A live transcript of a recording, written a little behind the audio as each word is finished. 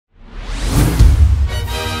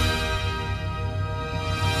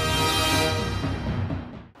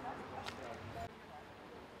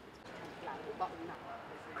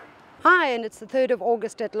July and it's the 3rd of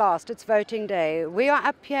August at last. It's voting day. We are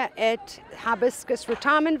up here at Hibiscus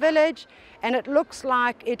Retirement Village, and it looks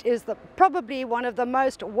like it is probably one of the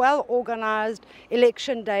most well-organized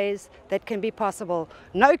election days that can be possible.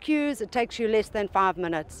 No queues, it takes you less than 5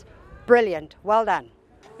 minutes. Brilliant, well done.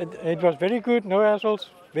 It was very good, no hassles,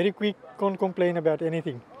 very quick, can't complain about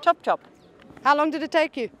anything. Chop chop. How long did it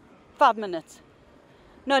take you? 5 minutes.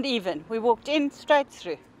 Not even. We walked in straight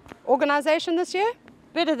through. Organisation this year?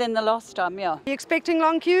 Better than the last time, yeah. Are you expecting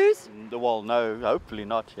long queues? Well, no, hopefully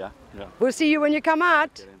not, yeah. We'll see you when you come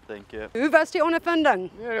out. Thank you. Hoe was die ondervinding?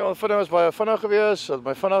 Ja, die ondervinding was baie vinnig geweest, het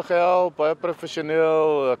my vinnig gehelp, baie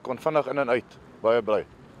professioneel, ek kon vinnig in en uit. Baie bly.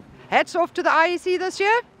 Hats off to the IEC this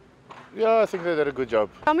year. Yeah, I think they did a good job.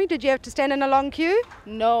 Tell me, did you have to stand in a long queue?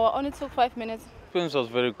 No, I only took 5 minutes. The experience was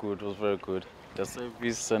very good, The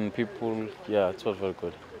service and people, yeah, it was very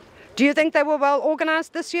good. Do you think they were well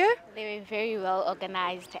organised this year? They were very well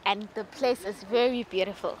organized and the place is very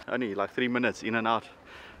beautiful. Only like 3 minutes in and out.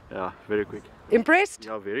 Yeah, very quick. Impressed?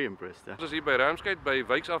 Yeah, very impressed. Yeah. Ons is hier by Ramsgate by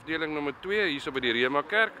wijksafdeling nommer 2 hier by die Rema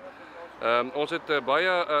Kerk. Ons het baie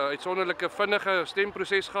uitsonderlike vinnige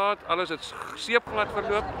stemproses gehad. Alles het seepglad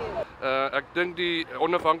verloop. Ek dink die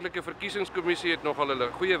onafhanklike verkiesingskommissie het nogal hulle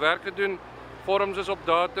goeie werk gedoen. Vorms is op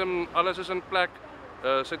datum, alles is in plek.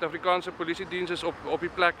 Suid-Afrikaanse polisiediens is op die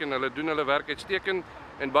plek en hulle doen hulle werk uitstekend.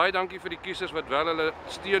 En baie dankie vir die kiesers wat wel hulle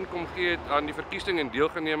steun kom gee het aan die verkiesing en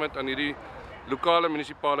deelgeneem het aan hierdie lokale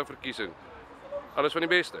munisipale verkiesing. Alles van die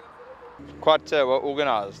beste. Quite well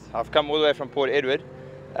organised. I've come all the way from Port Edward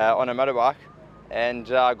on a motorbike, and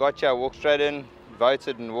I got here, walked straight in,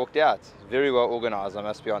 voted and walked out. Very well organised, I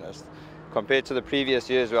must be honest. Compared to the previous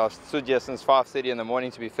years where I've stood here since 5:30 in the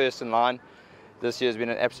morning to be first in line, this year has been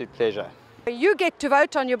an absolute pleasure. You get to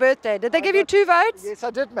vote on your birthday. Did they give you 2 votes? Yes, I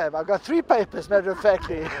did, ma'am. I got 3 papers, matter of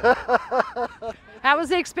factly. How was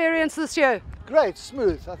the experience this year? Great,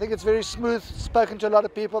 smooth. I think it's very smooth. Spoken to a lot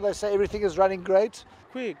of people. They say everything is running great.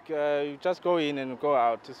 Quick, you just go in and go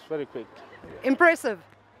out. It's very quick. Impressive.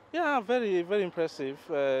 Yeah, very, very impressive.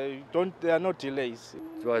 There are no delays.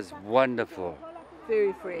 It was wonderful.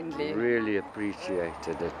 Very friendly. Really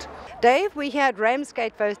appreciated it. Dave, we're here at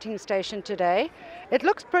Ramsgate voting station today. It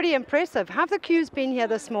looks pretty impressive. How have the queues been here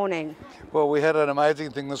this morning? Well, we had an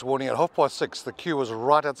amazing thing this morning at 6:30. The queue was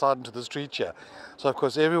right outside into the street here. So, of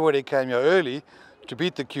course, everybody came here early to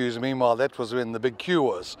beat the queues. Meanwhile, that was when the big queue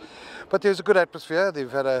was. But there's a good atmosphere.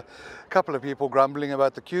 They've had a couple of people grumbling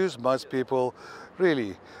about the queues. Most people,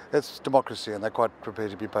 really, it's democracy and they're quite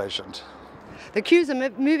prepared to be patient. The queues are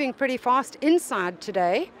moving pretty fast inside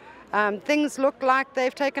today. Things look like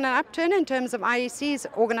they've taken an upturn in terms of IEC's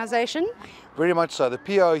organisation. Very much so. The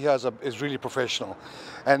PO here is really professional.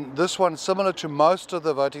 And this one, similar to most of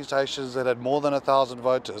the voting stations that had more than 1,000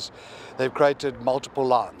 voters, they've created multiple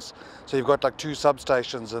lines. So you've got like 2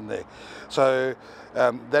 substations in there. So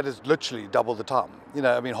that is literally double the time. You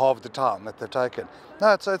know, I mean, half the time that they've taken.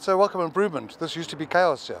 No, it's a welcome improvement. This used to be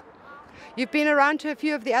chaos here. You've been around to a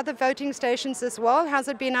few of the other voting stations as well. How's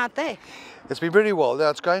it been out there? It's been pretty well.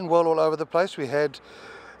 It's going well all over the place.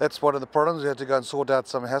 That's one of the problems. We had to go and sort out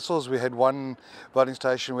some hassles. We had one voting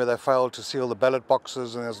station where they failed to seal the ballot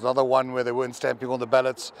boxes, and there's another one where they weren't stamping all the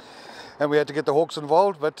ballots. And we had to get the hawks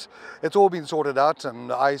involved, but it's all been sorted out, and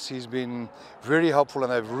the IEC's been very helpful,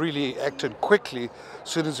 and they've really acted quickly as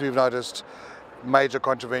soon as we've noticed major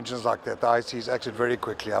contraventions like that. The IEC's acted very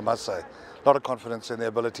quickly, I must say. A lot of confidence in their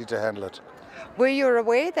ability to handle it. Were you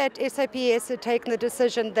aware that SAPS had taken the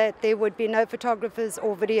decision that there would be no photographers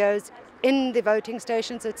or videos in the voting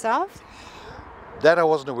stations itself? That I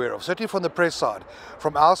wasn't aware of, certainly from the press side.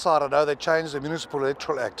 From our side, I know they changed the Municipal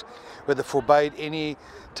Electoral Act where they forbade any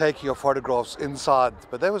taking of photographs inside,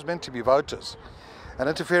 but that was meant to be voters. And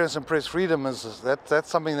interference in press freedom, that's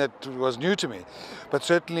something that was new to me. But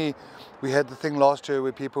certainly we had the thing last year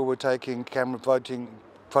where people were taking voting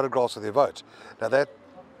photographs of their vote. Now that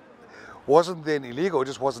wasn't then illegal, it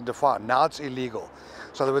just wasn't defined. Now it's illegal.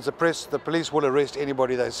 So in other words, the police will arrest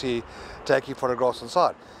anybody they see taking photographs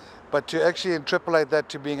inside. But to actually interpolate that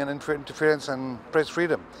to being an interference in press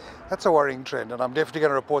freedom, that's a worrying trend. And I'm definitely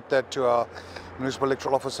going to report that to our municipal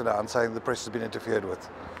electoral officer now and saying the press has been interfered with.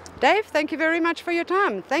 Dave, thank you very much for your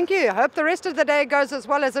time. Thank you. I hope the rest of the day goes as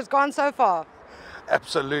well as it's gone so far.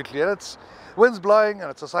 Absolutely. And it's wind's blowing and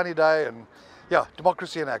it's a sunny day and yeah,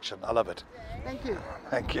 democracy in action. I love it. Thank you.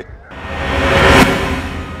 Thank you.